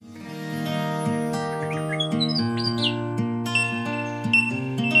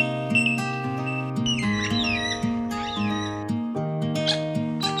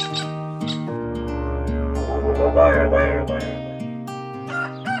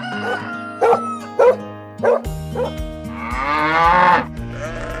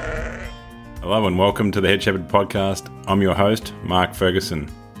Hello and welcome to the Head Shepherd Podcast. I'm your host, Mark Ferguson.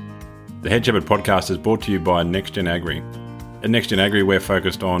 The Head Shepherd Podcast is brought to you by NextGen Agri. At NextGen Agri, we're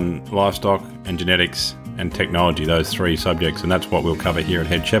focused on livestock and genetics and technology, those three subjects, and that's what we'll cover here at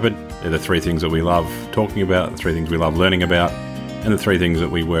Head Shepherd. They're the three things that we love talking about, the three things we love learning about, and the three things that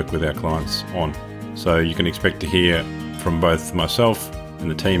we work with our clients on. So you can expect to hear from both myself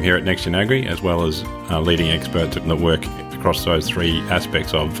and the team here at NextGen Agri, as well as leading experts that work across those three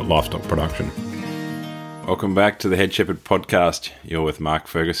aspects of livestock production. Welcome back to the Head Shepherd Podcast. You're with Mark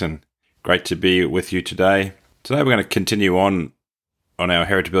Ferguson. Great to be with you today. Today we're going to continue on our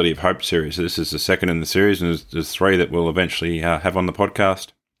Heritability of Hope series. So this is the second in the series, and there's three that we'll eventually have on the podcast.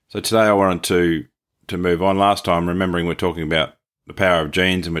 So today I wanted to move on. Last time, remembering we're talking about the power of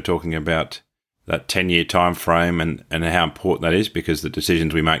genes, and we're talking about that 10-year time frame and how important that is, because the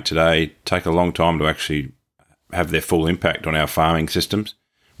decisions we make today take a long time to actually have their full impact on our farming systems,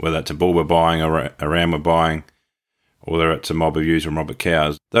 whether it's a bull we're buying or a ram we're buying, or whether it's a mob of ewes or a mob of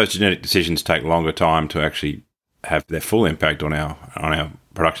cows. Those genetic decisions take longer time to actually have their full impact on our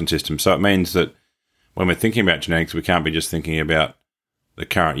production system. So it means that when we're thinking about genetics, we can't be just thinking about the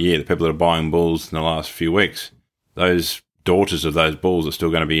current year, the people that are buying bulls in the last few weeks. Those daughters of those bulls are still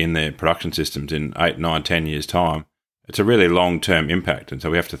going to be in their production systems in 8, 9, 10 years' time. It's a really long-term impact, and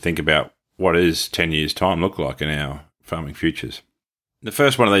so we have to think about what is 10 years' time look like in our farming futures. In the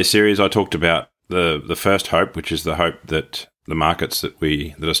first one of these series, I talked about the first hope, which is the hope that the markets that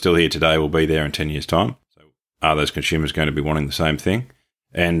are still here today will be there in 10 years' time. So are those consumers going to be wanting the same thing?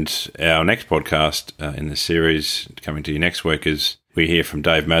 And our next podcast in this series, coming to you next week, is we hear from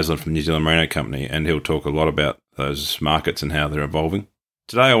Dave Maslin from New Zealand Merino Company, and he'll talk a lot about those markets and how they're evolving.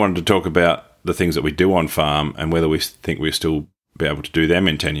 Today I wanted to talk about the things that we do on farm and whether we think we'll still be able to do them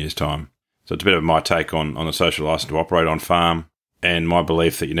in 10 years' time. So it's a bit of my take on the social license to operate on farm, and my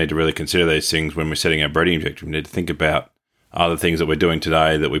belief that you need to really consider these things when we're setting our breeding objective. We need to think about, are the things that we're doing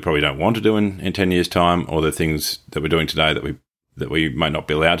today that we probably don't want to do in 10 years' time, or the things that we're doing today that we might not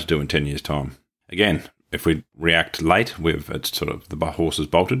be allowed to do in 10 years' time. Again, if we react late, it's sort of the horse is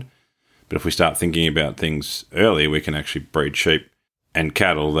bolted. But if we start thinking about things early, we can actually breed sheep and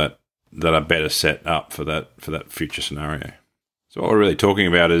cattle that are better set up for that future scenario. So what we're really talking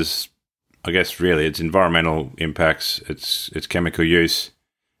about is, I guess, really, it's environmental impacts, it's chemical use,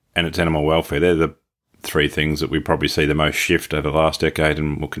 and it's animal welfare. They're the three things that we probably see the most shift over the last decade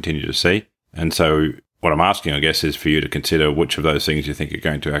and will continue to see. And so what I'm asking, I guess, is for you to consider which of those things you think are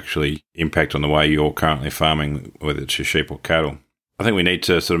going to actually impact on the way you're currently farming, whether it's your sheep or cattle. I think we need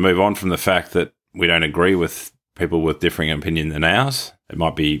to sort of move on from the fact that we don't agree with people with differing opinion than ours. It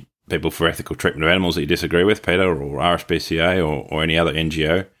might be people for ethical treatment of animals that you disagree with, PETA or RSPCA or any other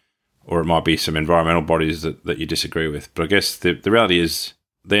NGO, or it might be some environmental bodies that you disagree with. But I guess the reality is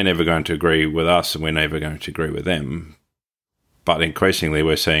they're never going to agree with us and we're never going to agree with them. But increasingly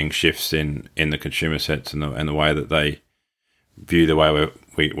we're seeing shifts in the consumer sets and the way that they view the way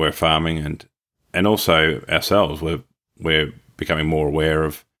we're farming, and also ourselves. We're becoming more aware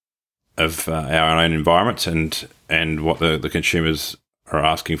of our own environments and what the consumers are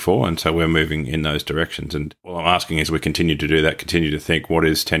asking for, and so we're moving in those directions. And what I'm asking is we continue to do that, continue to think, what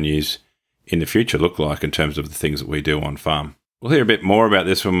is 10 years in the future look like in terms of the things that we do on farm? We'll hear a bit more about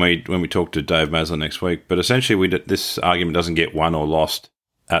this when we talk to Dave Maslin next week, but essentially this argument doesn't get won or lost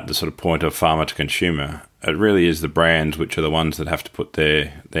at the sort of point of farmer to consumer. It really is the brands which are the ones that have to put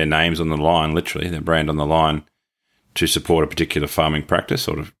their names on the line, literally, their brand on the line, to support a particular farming practice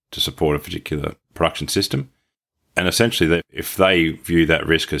or to support a particular production system. And essentially, if they view that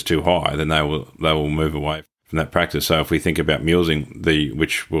risk as too high, then they will move away from that practice. So if we think about mulesing,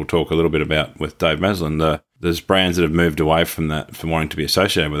 which we'll talk a little bit about with Dave Maslin, there's brands that have moved away from that, from wanting to be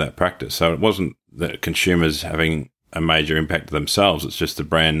associated with that practice. So it wasn't the consumers having a major impact themselves. It's just the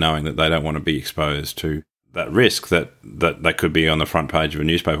brand knowing that they don't want to be exposed to that risk that they could be on the front page of a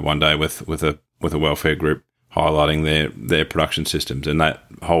newspaper one day with a welfare group highlighting their production systems, and that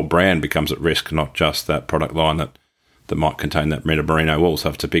whole brand becomes at risk, not just that product line that might contain that merino wool. So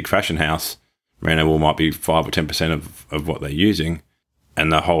if it's a big fashion house, merino wool might be 5 or 10% of what they're using,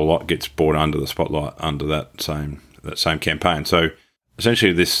 and the whole lot gets brought under the spotlight under that same campaign. So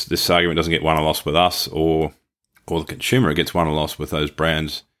essentially, this argument doesn't get won or lost with us or the consumer. It gets won or lost with those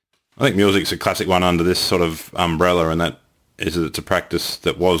brands. I think music's a classic one under this sort of umbrella, and that is that it's a practice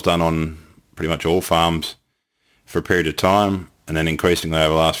that was done on pretty much all farms for a period of time, and then increasingly over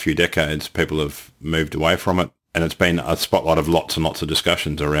the last few decades, people have moved away from it. And it's been a spotlight of lots and lots of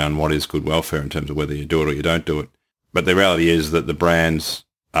discussions around what is good welfare in terms of whether you do it or you don't do it. But the reality is that the brands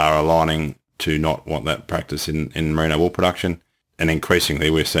are aligning to not want that practice in merino wool production. And increasingly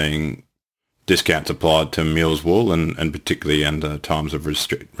we're seeing discounts applied to mule's wool, and particularly under times of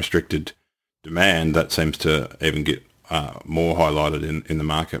restricted demand, that seems to even get more highlighted in the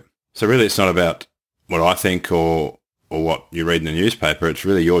market. So really, it's not about what I think or what you read in the newspaper. It's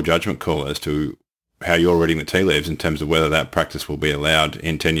really your judgment call as to how you're reading the tea leaves in terms of whether that practice will be allowed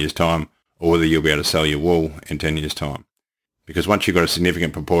in 10 years' time, or whether you'll be able to sell your wool in 10 years' time. Because once you've got a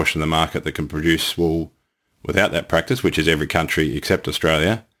significant proportion of the market that can produce wool without that practice, which is every country except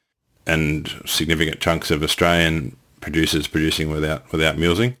Australia, and significant chunks of Australian producers producing without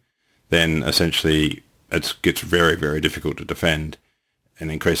mulesing, then essentially it gets very, very difficult to defend,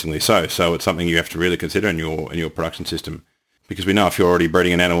 and increasingly so. So it's something you have to really consider in your production system, because we know if you're already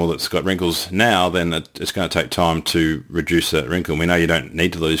breeding an animal that's got wrinkles now, then it's going to take time to reduce that wrinkle. We know you don't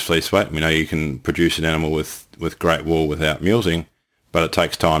need to lose fleece weight. We know you can produce an animal with great wool without mulesing, but it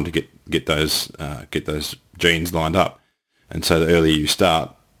takes time to get those genes lined up. And so the earlier you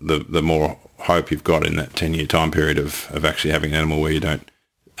start, the more hope you've got in that 10-year time period of actually having an animal where you don't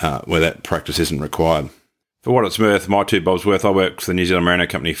where that practice isn't required. For what it's worth, my 2 bobs worth, I worked for the New Zealand Merino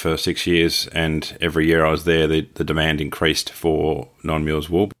Company for 6 years, and every year I was there, the demand increased for non-mulesed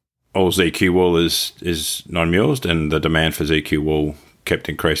wool. All ZQ wool is non-mulesed, and the demand for ZQ wool kept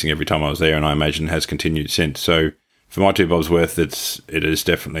increasing every time I was there, and I imagine has continued since. So for my 2 bobs worth, it is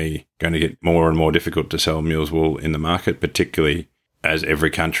definitely going to get more and more difficult to sell mulesed wool in the market, particularly as every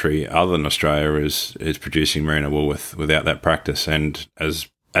country other than Australia is producing merino wool without that practice. And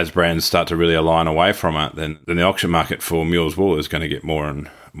as brands start to really align away from it, then the auction market for mulesed wool is going to get more and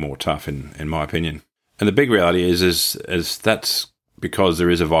more tough, in my opinion. And the big reality is that's because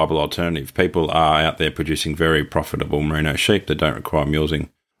there is a viable alternative. People are out there producing very profitable merino sheep that don't require mulesing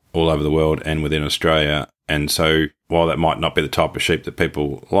all over the world and within Australia. And so while that might not be the type of sheep that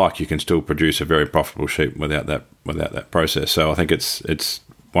people like, you can still produce a very profitable sheep without that process. So I think it's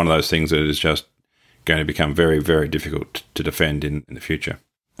one of those things that is just going to become very, very difficult to defend in the future.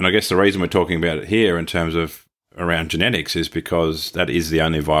 And I guess the reason we're talking about it here in terms of around genetics is because that is the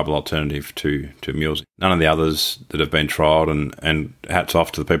only viable alternative to mulesing. None of the others that have been trialled, and hats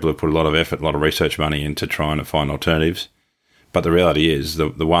off to the people who put a lot of effort, a lot of research money into trying to find alternatives. But the reality is the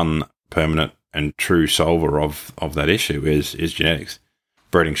one permanent and true solver of that issue is genetics.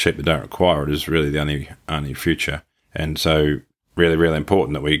 Breeding sheep that don't require it is really the only future. And so really, really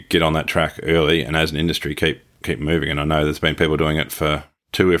important that we get on that track early, and as an industry keep moving. And I know there's been people doing it for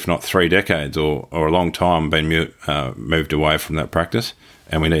 2, if not 3 decades or a long time been moved away from that practice,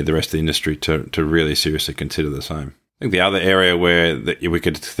 and we need the rest of the industry to really seriously consider the same. I think the other area where we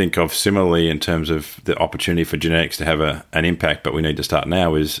could think of similarly in terms of the opportunity for genetics to have an impact, but we need to start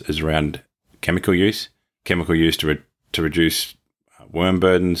now, is around chemical use. Chemical use to reduce worm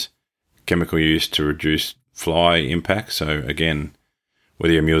burdens, chemical use to reduce fly impact. So again,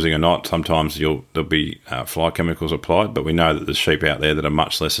 whether you're mulesing or not, sometimes there'll be fly chemicals applied, but we know that there's sheep out there that are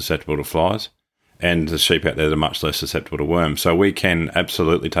much less susceptible to flies, and there's sheep out there that are much less susceptible to worms. So we can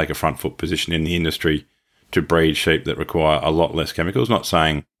absolutely take a front foot position in the industry to breed sheep that require a lot less chemicals. Not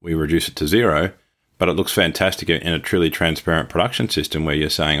saying we reduce it to zero, but it looks fantastic in a truly transparent production system where you're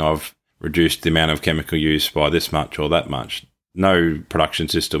saying, I've reduced the amount of chemical use by this much or that much. No production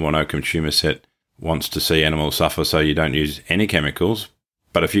system or no consumer set wants to see animals suffer, so you don't use any chemicals.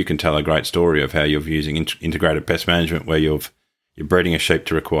 But if you can tell a great story of how you're using integrated pest management, where you're breeding a sheep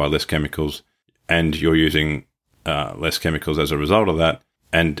to require less chemicals, and you're using less chemicals as a result of that,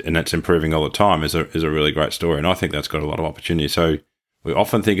 and it's improving all the time, is a really great story. And I think that's got a lot of opportunity. So we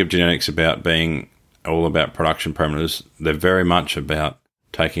often think of genetics about being all about production parameters. They're very much about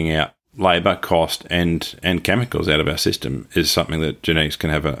taking out labour, cost, and chemicals out of our system is something that genetics can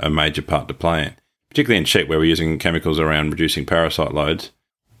have a major part to play in, particularly in sheep where we're using chemicals around reducing parasite loads,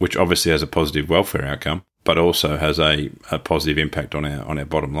 which obviously has a positive welfare outcome, but also has a positive impact on our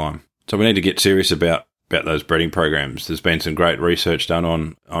bottom line. So we need to get serious about those breeding programs. There's been some great research done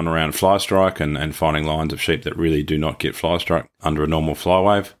on around fly strike and finding lines of sheep that really do not get fly strike under a normal fly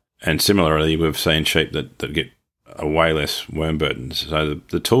wave. And similarly, we've seen sheep that get a way less worm burdens. So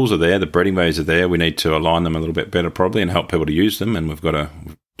the tools are there, the breeding bays are there. We need to align them a little bit better probably and help people to use them. And we're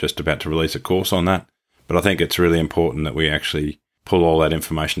just about to release a course on that. But I think it's really important that we actually pull all that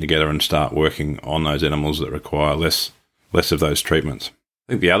information together and start working on those animals that require less of those treatments.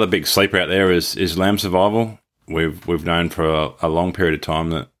 I think the other big sleeper out there is lamb survival. We've known for a long period of time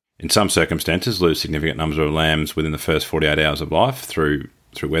that in some circumstances lose significant numbers of lambs within the first 48 hours of life through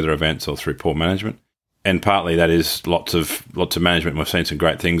weather events or through poor management. And partly that is lots of management. We've seen some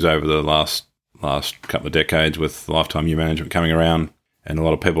great things over the last couple of decades with lifetime ewe management coming around, and a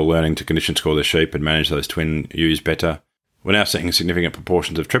lot of people learning to condition score their sheep and manage those twin ewes better. We're now seeing significant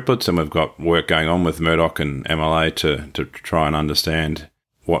proportions of triplets, and we've got work going on with Murdoch and MLA to try and understand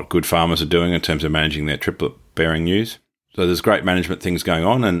what good farmers are doing in terms of managing their triplet-bearing ewes. So there's great management things going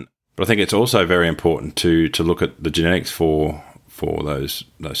on, but I think it's also very important to look at the genetics for those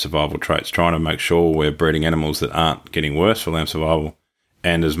survival traits, trying to make sure we're breeding animals that aren't getting worse for lamb survival,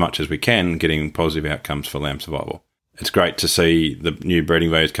 and as much as we can, getting positive outcomes for lamb survival. It's great to see the new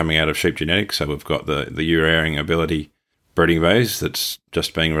breeding values coming out of sheep genetics. So we've got the ewe-rearing ability breeding values that's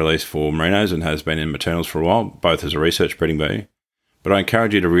just being released for merinos and has been in maternals for a while, both as a research breeding value. But I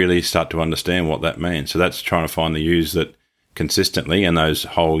encourage you to really start to understand what that means. So that's trying to find the ewes that consistently, and those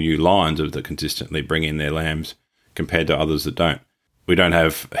whole ewe lines that consistently bring in their lambs compared to others that don't. We don't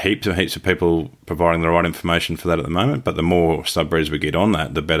have heaps of people providing the right information for that at the moment, but the more sub-breeders we get on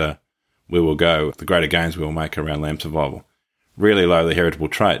that, the better we will go, the greater gains we will make around lamb survival. Really low the heritable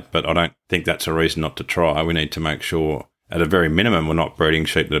trait, but I don't think that's a reason not to try. We need to make sure, at a very minimum, we're not breeding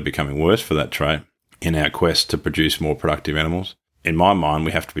sheep that are becoming worse for that trait in our quest to produce more productive animals. In my mind,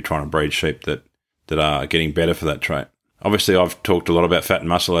 we have to be trying to breed sheep that are getting better for that trait. Obviously, I've talked a lot about fat and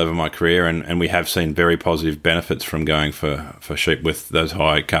muscle over my career, and we have seen very positive benefits from going for sheep with those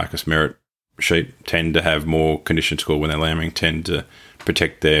high carcass merit. Sheep tend to have more condition score when they're lambing, tend to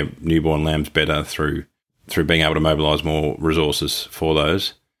protect their newborn lambs better through being able to mobilise more resources for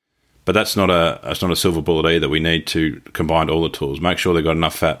those. But that's not a silver bullet either. We need to combine all the tools, make sure they've got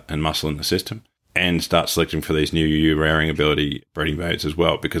enough fat and muscle in the system, and start selecting for these new ewe-rearing ability breeding values as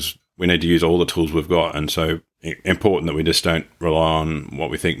well, because we need to use all the tools we've got. And so important that we just don't rely on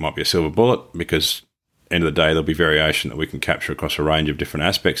what we think might be a silver bullet, because end of the day, there'll be variation that we can capture across a range of different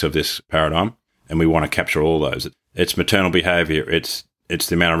aspects of this paradigm, and we want to capture all those. It's maternal behaviour, it's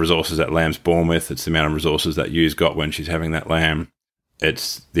the amount of resources that lamb's born with, it's the amount of resources that ewes got when she's having that lamb,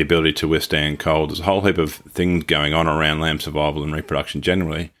 it's the ability to withstand cold. There's a whole heap of things going on around lamb survival and reproduction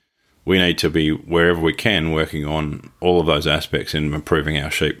generally. We need to be, wherever we can, working on all of those aspects and improving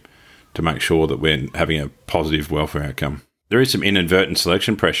our sheep to make sure that we're having a positive welfare outcome. There is some inadvertent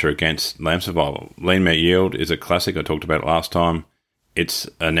selection pressure against lamb survival. Lean meat yield is a classic. I talked about it last time. It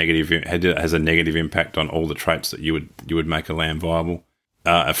has a negative impact on all the traits that you would make a lamb viable.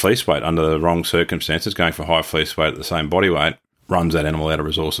 A fleece weight under the wrong circumstances, going for high fleece weight at the same body weight, runs that animal out of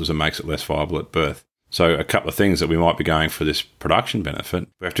resources and makes it less viable at birth. So a couple of things that we might be going for this production benefit,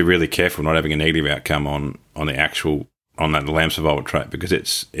 we have to be really careful not having a negative outcome on that lamb survival trait, because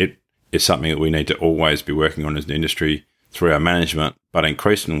it's something that we need to always be working on as an industry through our management, but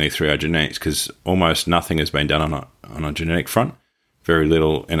increasingly through our genetics, because almost nothing has been done on a genetic front, very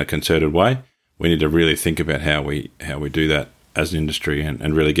little in a concerted way. We need to really think about how we do that as an industry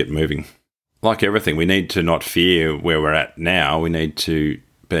and really get moving. Like everything, we need to not fear where we're at now. We need to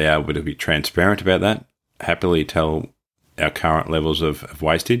be able to be transparent about that, happily tell our current levels of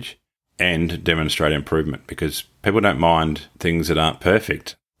wastage, and demonstrate improvement, because people don't mind things that aren't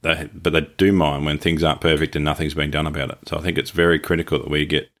perfect. But they do mind when things aren't perfect and nothing's being done about it. So I think it's very critical that we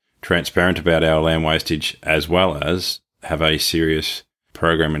get transparent about our land wastage, as well as have a serious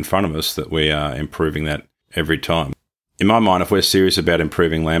program in front of us that we are improving that every time. In my mind, if we're serious about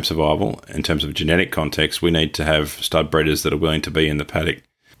improving lamb survival in terms of genetic context, we need to have stud breeders that are willing to be in the paddock,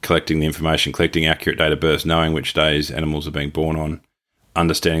 collecting the information, collecting accurate date of births, knowing which days animals are being born on,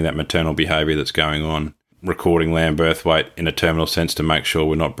 understanding that maternal behaviour that's going on, recording lamb birth weight in a terminal sense to make sure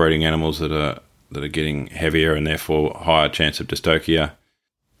we're not breeding animals that are getting heavier and therefore higher chance of dystocia,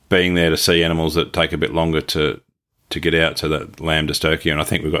 being there to see animals that take a bit longer to get out to that lamb dystocia. And I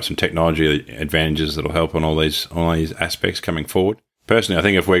think we've got some technology advantages that will help on all these aspects coming forward. Personally, I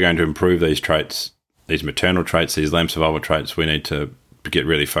think if we're going to improve these traits, these maternal traits, these lamb survival traits, we need to get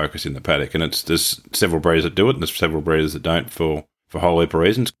really focused in the paddock. And there's several breeders that do it, and there's several breeders that don't for a whole heap of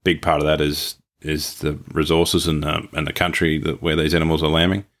reasons. Big part of that is the resources and the country where these animals are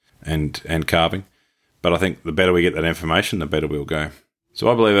lambing and calving. But I think the better we get that information, the better we'll go.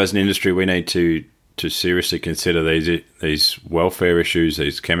 So I believe as an industry, we need to seriously consider these welfare issues,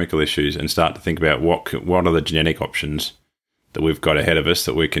 these chemical issues, and start to think about what are the genetic options that we've got ahead of us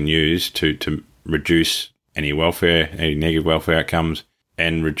that we can use to reduce any negative welfare outcomes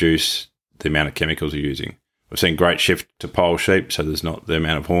and reduce the amount of chemicals we're using. We've seen great shift to pole sheep, so there's not the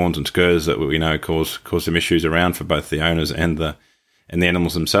amount of horns and skers that we know cause some issues around for both the owners and the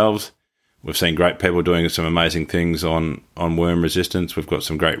animals themselves. We've seen great people doing some amazing things on worm resistance. We've got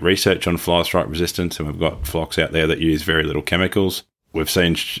some great research on fly strike resistance, and we've got flocks out there that use very little chemicals. We've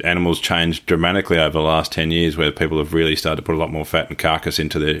seen animals change dramatically over the last 10 years, where people have really started to put a lot more fat and carcass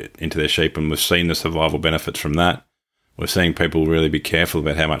into their sheep, and we've seen the survival benefits from that. We're seeing people really be careful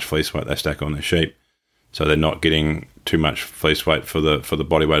about how much fleece weight they stack on their sheep. so they're not getting too much fleece weight for the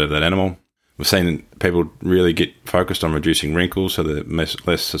body weight of that animal. We've seen people really get focused on reducing wrinkles, so they're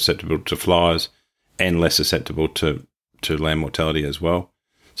less susceptible to flies and less susceptible to lamb mortality as well.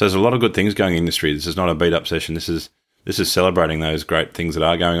 So there's a lot of good things going in the industry. This is not a beat up session. This is celebrating those great things that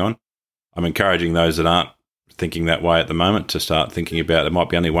are going on. I'm encouraging those that aren't thinking that way at the moment to start thinking about it might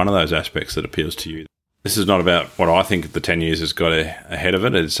be only one of those aspects that appeals to you. This is not about what I think the 10 years has got ahead of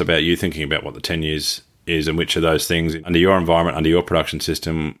it. It's about you thinking about what the 10 years is and which of those things under your environment, under your production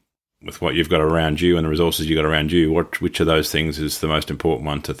system, with what you've got around you and the resources you've got around you, which of those things is the most important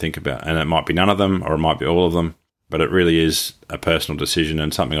one to think about. And it might be none of them or it might be all of them, but it really is a personal decision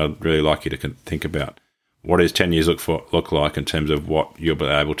and something I'd really like you to think about. What does 10 years look like in terms of what you'll be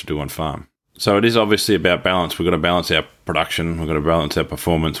able to do on farm? So it is obviously about balance. We've got to balance our production. We've got to balance our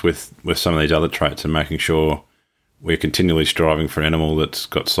performance with some of these other traits and making sure we're continually striving for an animal that's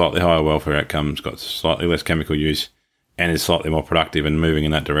got slightly higher welfare outcomes, got slightly less chemical use, and is slightly more productive and moving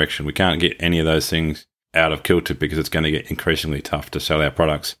in that direction. We can't get any of those things out of kilter because it's going to get increasingly tough to sell our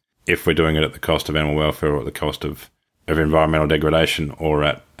products if we're doing it at the cost of animal welfare or at the cost of environmental degradation or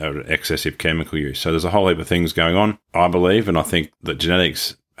at excessive chemical use. So there's a whole heap of things going on, I believe, and I think that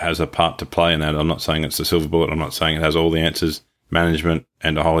genetics has a part to play in that. I'm not saying it's the silver bullet. I'm not saying it has all the answers. Management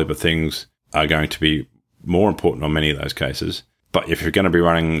and a whole heap of things are going to be more important on many of those cases. But if you're going to be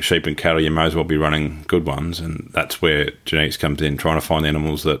running sheep and cattle, you may as well be running good ones. And that's where genetics comes in, trying to find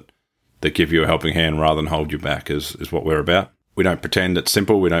animals that give you a helping hand rather than hold you back is what we're about. We don't pretend it's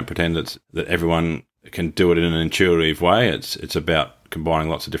simple. We don't pretend that everyone can do it in an intuitive way. It's about combining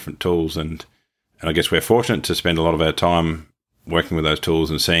lots of different tools. And I guess we're fortunate to spend a lot of our time working with those tools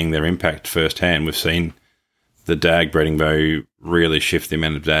and seeing their impact firsthand. We've seen the DAG breeding value really shift the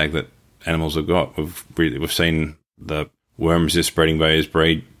amount of DAG that animals have got. We've seen the worm resist breeding values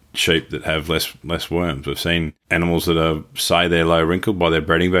breed sheep that have less worms. We've seen animals that say they're low wrinkle by their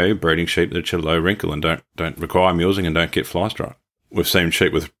breeding value, breeding sheep that are low wrinkle and don't require mulesing and don't get fly strike. We've seen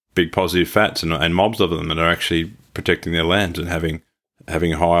sheep with big positive fats and mobs of them that are actually protecting their lambs and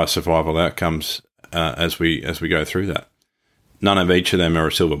having higher survival outcomes as we go through that. None of each of them are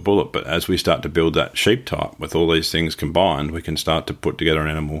a silver bullet, but as we start to build that sheep type with all these things combined, we can start to put together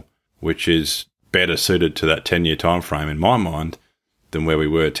an animal which is better suited to that 10-year time frame, in my mind, than where we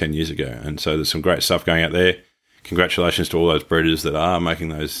were 10 years ago. And so there's some great stuff going out there. Congratulations to all those breeders that are making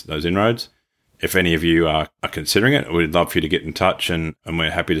those inroads. If any of you are considering it, we'd love for you to get in touch and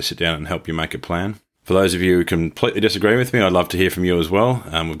we're happy to sit down and help you make a plan. For those of you who completely disagree with me, I'd love to hear from you as well.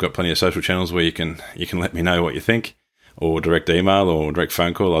 We've got plenty of social channels where you can let me know what you think, or direct email or direct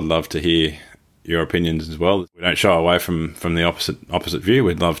phone call. I'd love to hear your opinions as well. We don't shy away from the opposite view.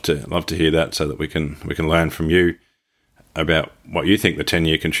 We'd love to hear that so that we can learn from you about what you think the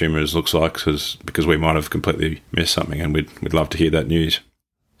 10-year consumers looks like, because we might have completely missed something, and we'd love to hear that news.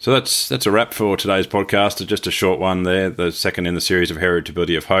 So that's a wrap for today's podcast. It's just a short one there, the second in the series of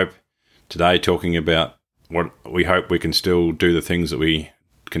Heritability of Hope. Today talking about what we hope we can still do the things that we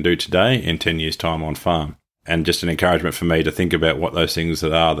can do today in 10 years' time on farm. And just an encouragement for me to think about what those things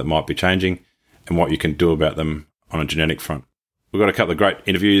that might be changing and what you can do about them on a genetic front. We've got a couple of great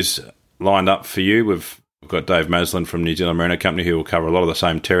interviews lined up for you. We've got Dave Maslin from New Zealand Merino Company, who will cover a lot of the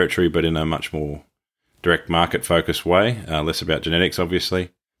same territory, but in a much more direct market-focused way, less about genetics, obviously.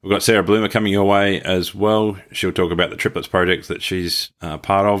 We've got Sarah Bloomer coming your way as well. She'll talk about the Triplets project that she's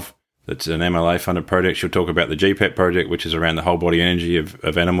part of. That's an MLA-funded project. She'll talk about the GPET project, which is around the whole body energy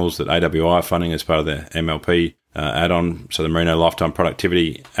of animals that AWI are funding as part of their MLP add-on, so the Merino Lifetime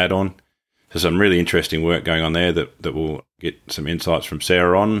Productivity add-on. So some really interesting work going on there that we'll get some insights from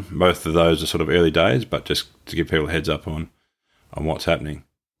Sarah on. Both of those are sort of early days, but just to give people a heads up on what's happening.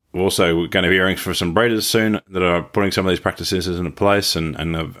 We're also going to be hearing from some breeders soon that are putting some of these practices into place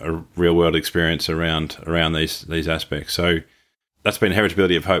and a real-world experience around these aspects. So that's been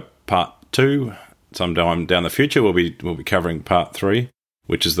Heritability of Hope Part 2. Sometime down the future, we'll be covering Part 3,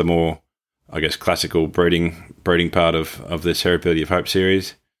 which is the more, I guess, classical breeding part of this Heritability of Hope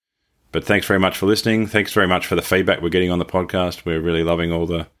series. But thanks very much for listening. Thanks very much for the feedback we're getting on the podcast. We're really loving all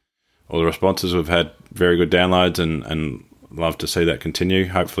the responses. We've had very good downloads and love to see that continue.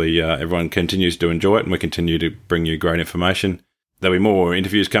 Hopefully everyone continues to enjoy it and we continue to bring you great information. There'll be more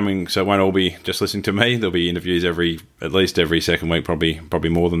interviews coming, so it won't all be just listening to me. There'll be interviews at least every second week, probably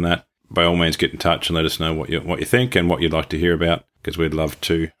more than that. By all means, get in touch and let us know what you think and what you'd like to hear about, because we'd love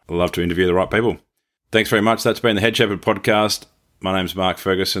to interview the right people. Thanks very much. That's been the Head Shepherd Podcast. My name's Mark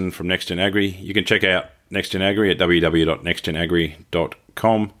Ferguson from NextGen Agri. You can check out NextGen Agri at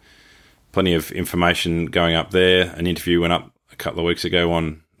www.nextgenagri.com. Plenty of information going up there. An interview went up a couple of weeks ago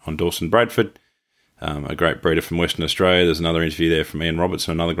on Dawson Bradford. a great breeder from Western Australia. There's another interview there from Ian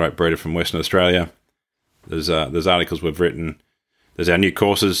Robertson, another great breeder from Western Australia. There's articles we've written. There's our new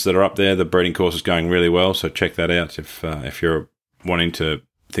courses that are up there. The breeding course is going really well, so check that out if you're wanting to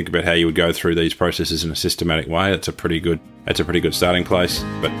think about how you would go through these processes in a systematic way. It's a pretty good starting place.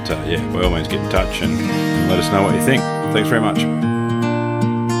 But by all means, get in touch and let us know what you think. Thanks very much.